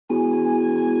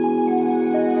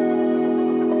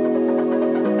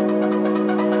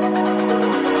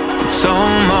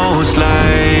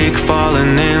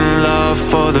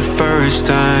this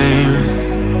time,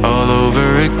 all over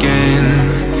again.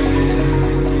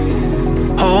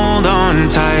 Hold on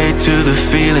tight to the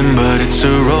feeling, but it's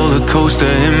a roller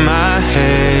coaster in my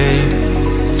head.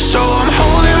 So I'm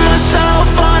holding myself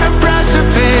on a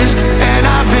precipice, and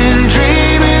I've been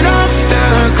dreaming off the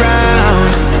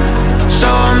ground. So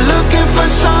I'm looking for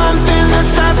something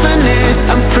that's definite.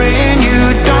 I'm praying you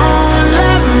don't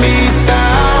let me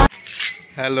down.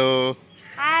 Hello.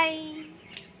 Hi.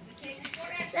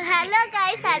 Hello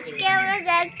guys, আজকে আমরা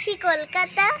যাচ্ছি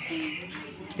কলকাতা।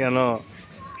 কেন?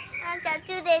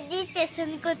 চাচু registration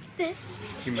করতে।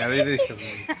 কি marriage registration?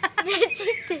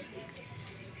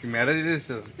 কি marriage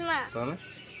registration? না, তাহলে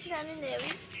জানি না।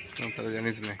 তাহলে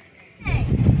জানিস না।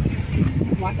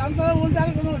 মাতাল তো বলতে আর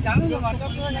কোনো জানো না, মাতাল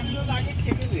তো একদম আগে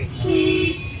ছেড়ে দে।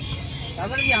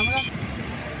 তারপরে কি আমরা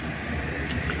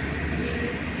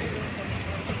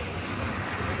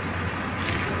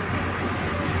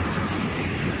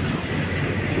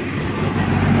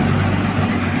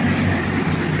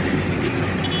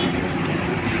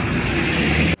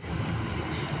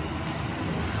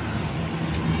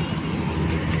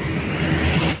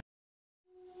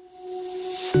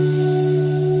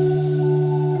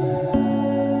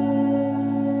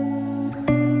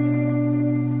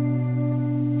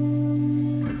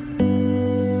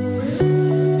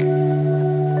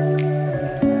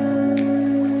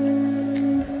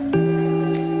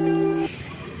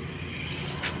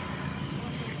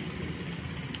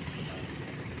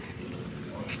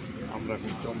আমরা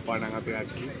চম্পাডাঙ্গাতে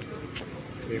আছি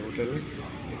এই হোটেলে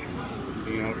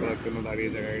ডিনার করার জন্য দাঁড়িয়ে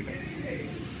জায়গাটা।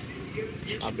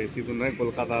 আর বেশি দূর নয়,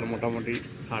 কলকাতার মোটামুটি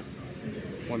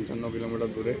 60-55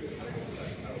 কিলোমিটার দূরে।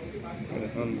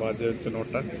 এখন বাজে হচ্ছে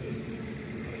 9টা।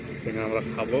 এখানে আমরা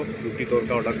খাবো, রুটি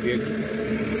তরকা অর্ডার দিয়েছি।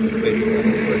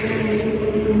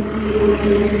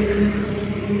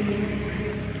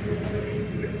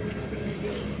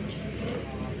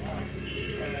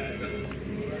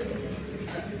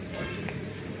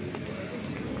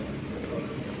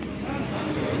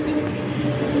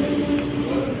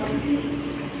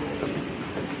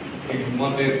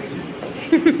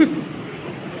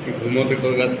 ঘুমোতে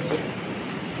কলকাতা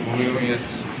ঘুমিয়ে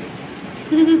আসছে।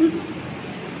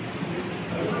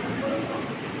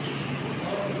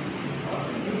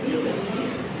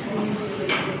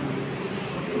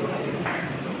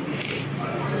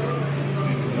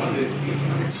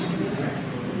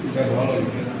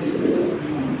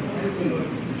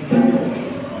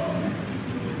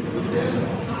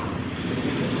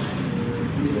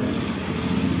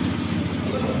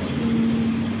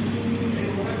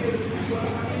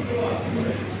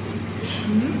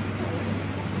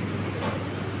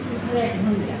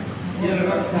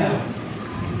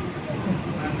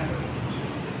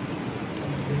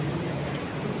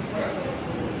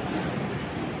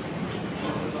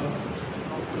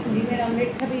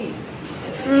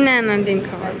 না না, ডিম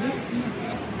খাওয়া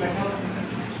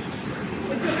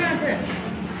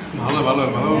ভালো ভালো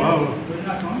ভালো ভালো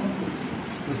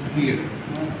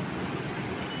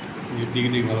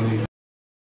দিক ভালো নেই।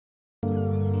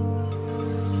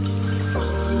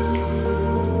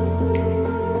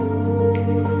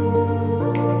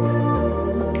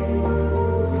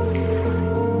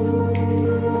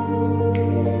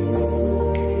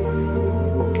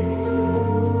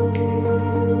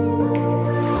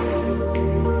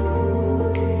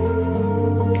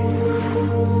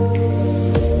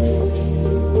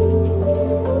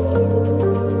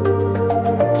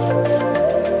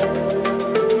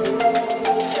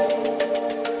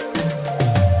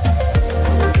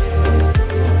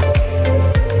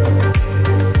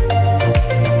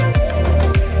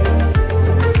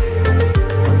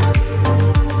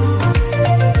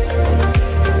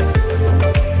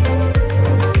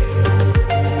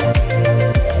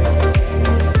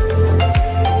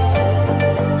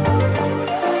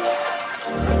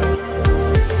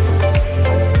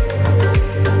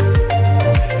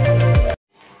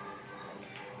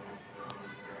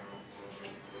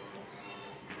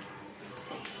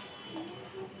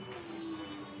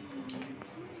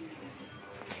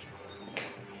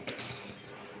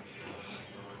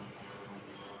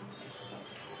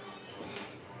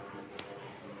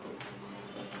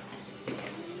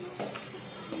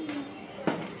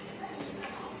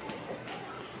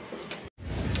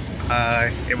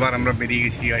 এবার আমরা বেরিয়ে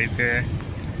গেছি গাড়িতে,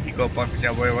 ইকো পার্ক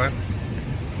যাবো এবার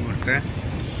ঘুরতে।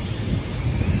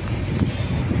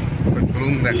 তো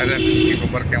চলুন দেখা যাক ইকো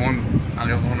পার্ক কেমন,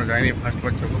 আগে কখনো যায়নি,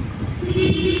 ফার্স্টবার যাবো।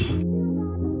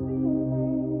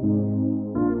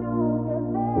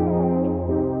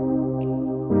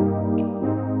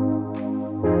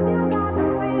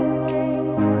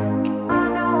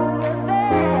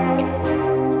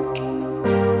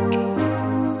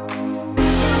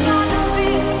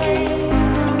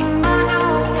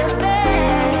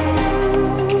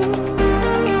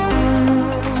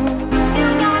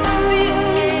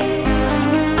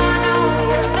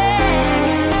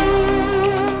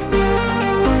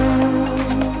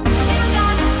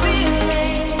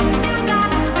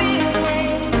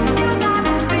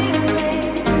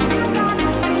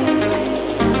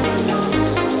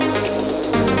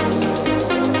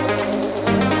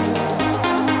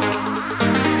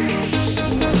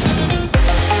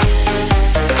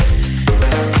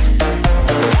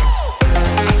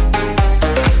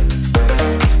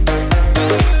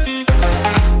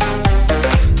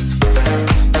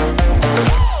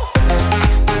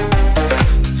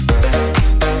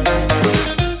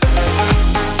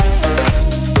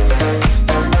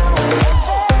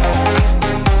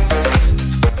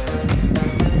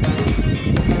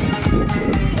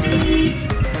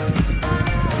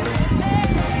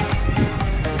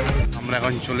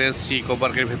 চলে এসেছি ইকো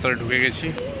পার্কের ভেতরে ঢুকে গেছি।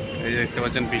 এই যে দেখতে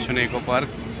পাচ্ছেন পিছনে ইকো পার্ক,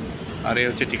 আর এই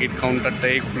হচ্ছে টিকিট কাউন্টারটা,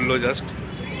 এই খুললো জাস্ট।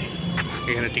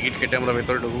 এখানে টিকিট কেটে আমরা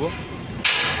ভেতরে ঢুকবো।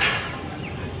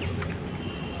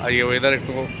 আর এই ওয়েদার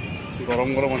একটু গরম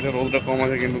গরম আছে, রোদটা কম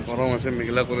আছে কিন্তু গরম আছে,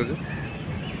 মেঘলা করেছে।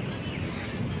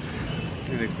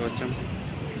 দেখতে পাচ্ছেন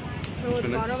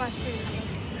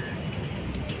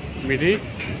মিঠি,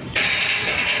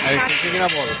 আরে খুশি কিনা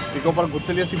বল, ইকো পার্ক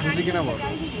ঘুরতে নিয়ে আসছি, খুশি কিনা বল?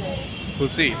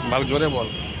 খুশি, ভালো জোরে বল।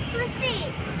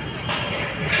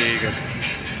 ঠিক আছে,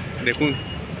 দেখুন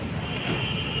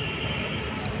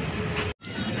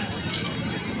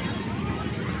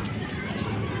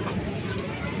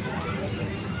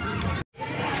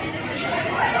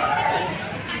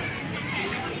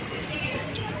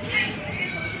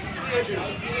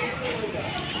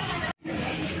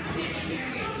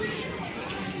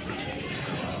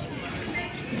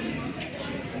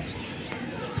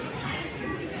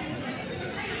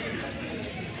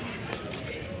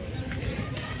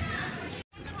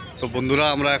তো বন্ধুরা,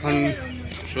 আমরা এখন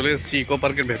চলে এসেছি ইকো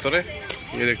পার্কের ভেতরে।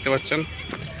 এই দেখতে পাচ্ছেন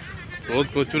রোদ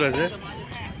প্রচুর আছে,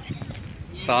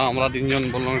 তা আমরা তিনজন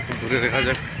বললাম একটু ঘুরে দেখা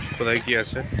যাক কোথায় কি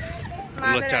আছে।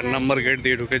 আমরা 4 নম্বর গেট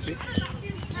দিয়ে ঢুকেছি,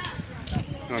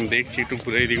 এখন দেখছি একটু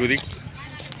ঘুরে এদিক ওদিক।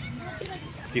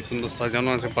 কি সুন্দর সাজানো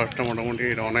আছে পার্কটা, মোটামুটি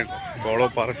এটা অনেক বড়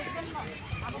পার্ক,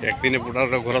 একদিনে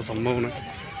পুরোটা ঘোরা সম্ভব নয়,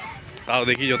 তাও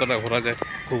দেখি যতটা ঘোরা যায়।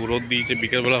 খুব রোদ দিয়েছে,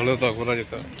 বিকেলবেলা হলেও তো ঘোরা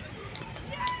যেত।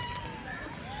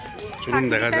 চলুন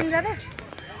দেখা যাক।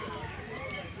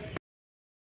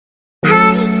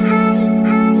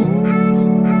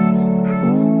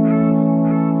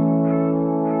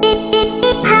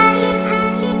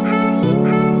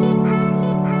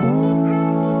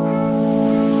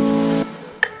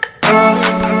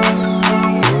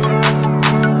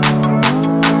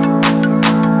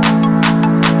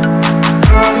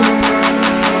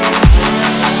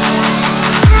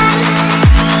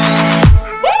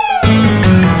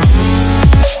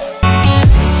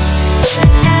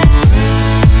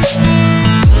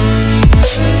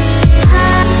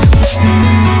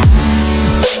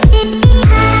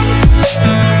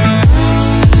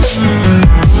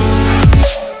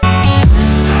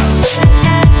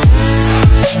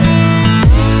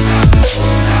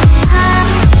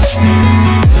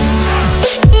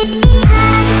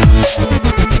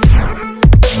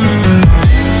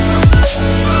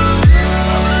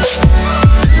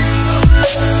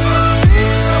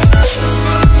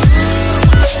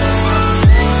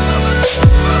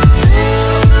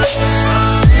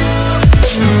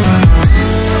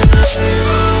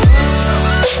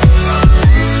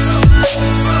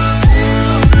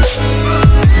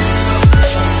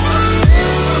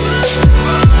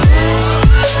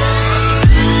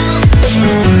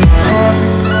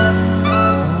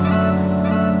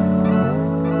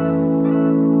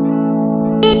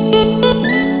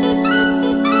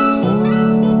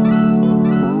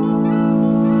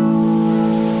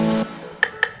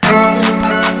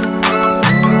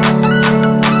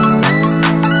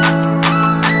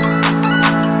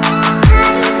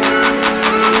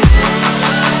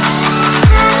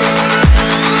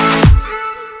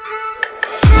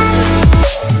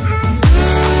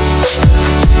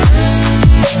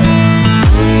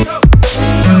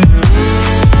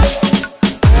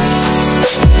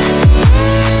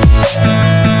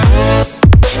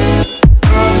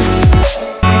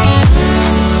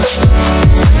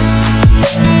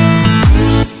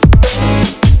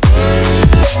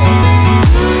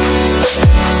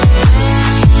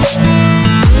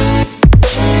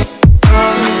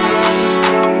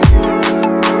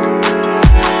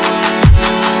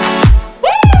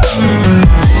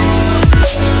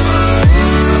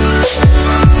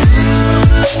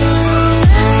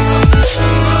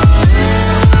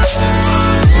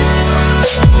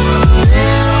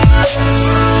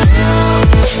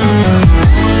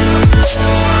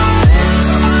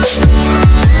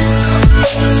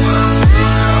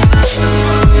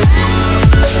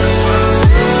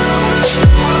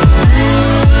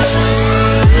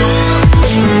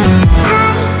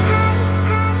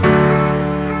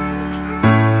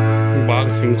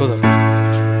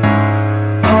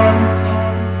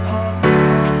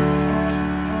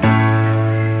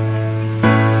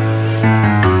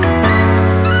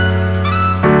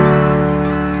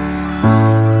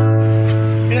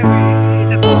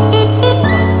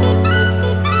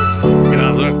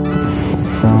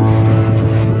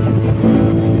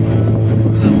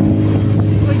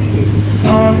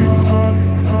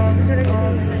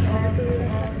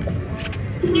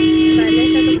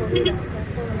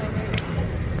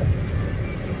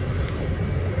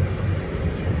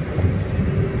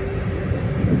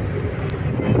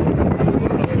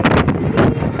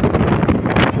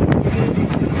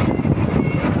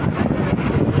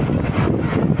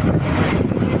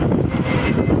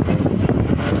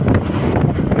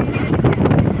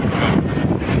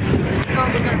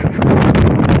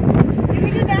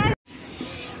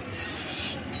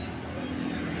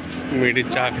 মিডির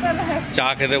চা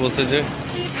খেতে বসেছে।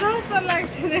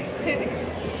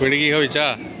 মিডি কি খাবি চা?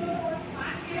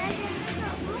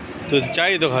 তো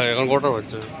চাই তো খাই। এখন কটা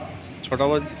বাজছে? 6টা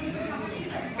বাজছে।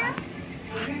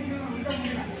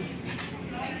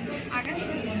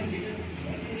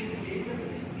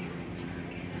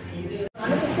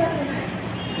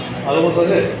 আলু পোস্ত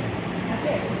আছে?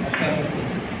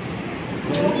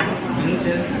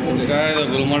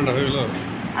 গোলমালটা হয়ে গেল।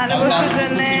 আলু পোস্তর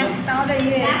জন্য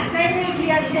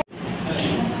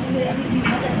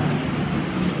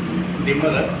ডিম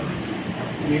ভাজা।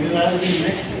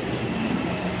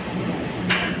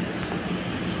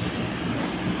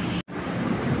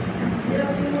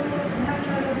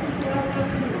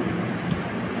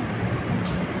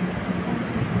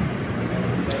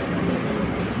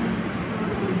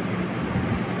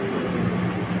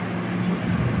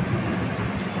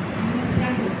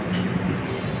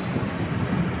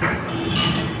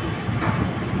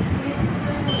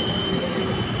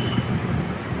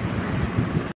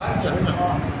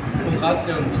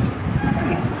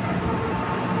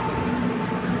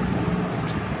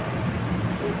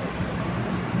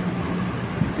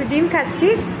 তুই ডিম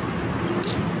খাচ্ছিস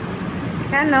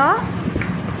কেন?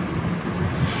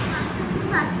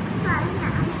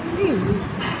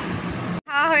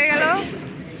 খাওয়া হয়ে গেল,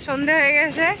 সন্ধে হয়ে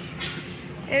গেছে,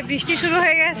 বৃষ্টি শুরু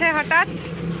হয়ে গেছে হঠাৎ।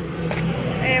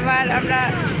 এবার আমরা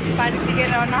বাড়ির দিকে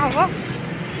রওনা হব।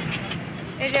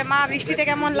 এই যে মা, বৃষ্টিতে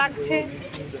কেমন লাগছে?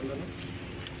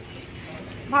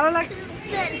 ভালো লাগছে?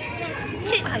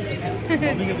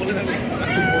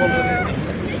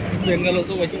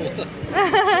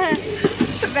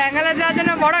 ব্যাঙ্গালোর যাওয়ার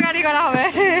জন্য বড় গাড়ি করা হবে।